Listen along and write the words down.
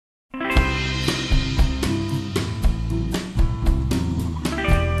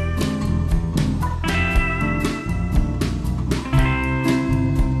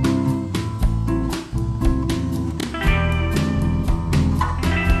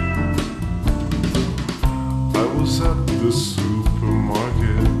the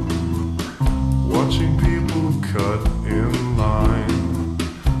supermarket, watching people cut in line.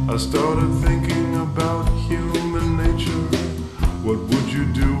 I started thinking about human nature. What would you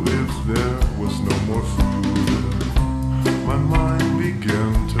do if there was no more food? My mind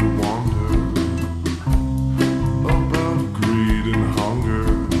began to wander about greed and hunger,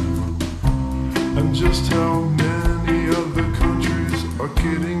 and just how many other countries are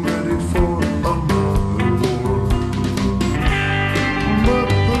getting ready for another war. But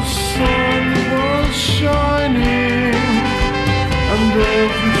the sun was shining and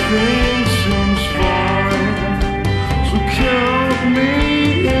everything seems fine, so count me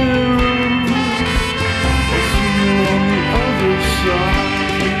in. I'll see you on the other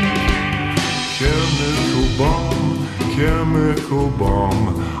side. Chemical bomb, chemical bomb.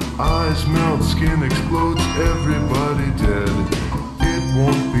 Eyes melt, skin explodes, everybody dead. It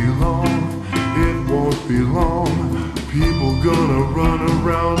won't be long, it won't be long. People gonna run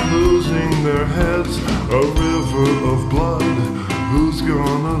around losing their heads. A river of blood, who's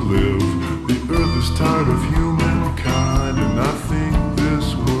gonna live? The earth is tired of humankind, and I think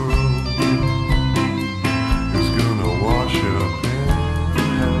this world is gonna wash up in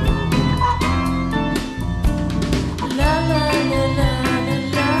hell. La la la la.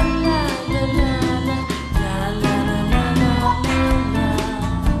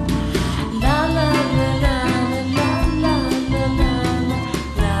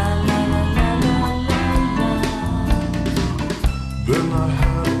 Then I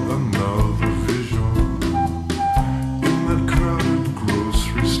had another vision in that crowded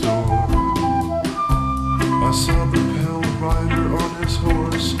grocery store. I saw the pale rider on his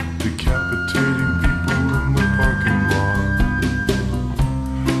horse, decapitating people in the parking lot.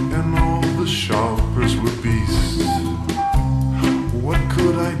 And all the shoppers were beasts. What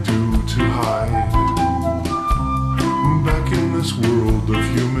could I do to hide? Back in this world of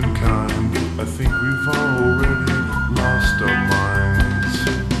humankind, I think we've already lost our minds.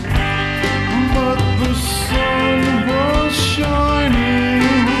 But the sun was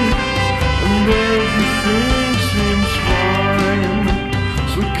shining and everything seems fine,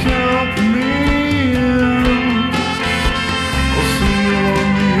 so count me in. I'll see you on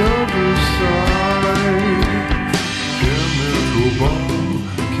the other side. Chemical bomb,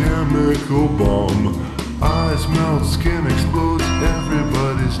 chemical bomb. Eyes melt, skin explodes,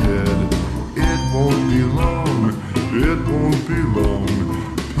 everybody's dead. It won't be long, it won't be long.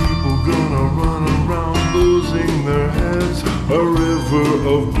 People gonna run around losing their heads. A river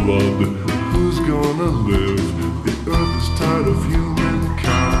of blood, who's gonna live? The earth is tired of humans.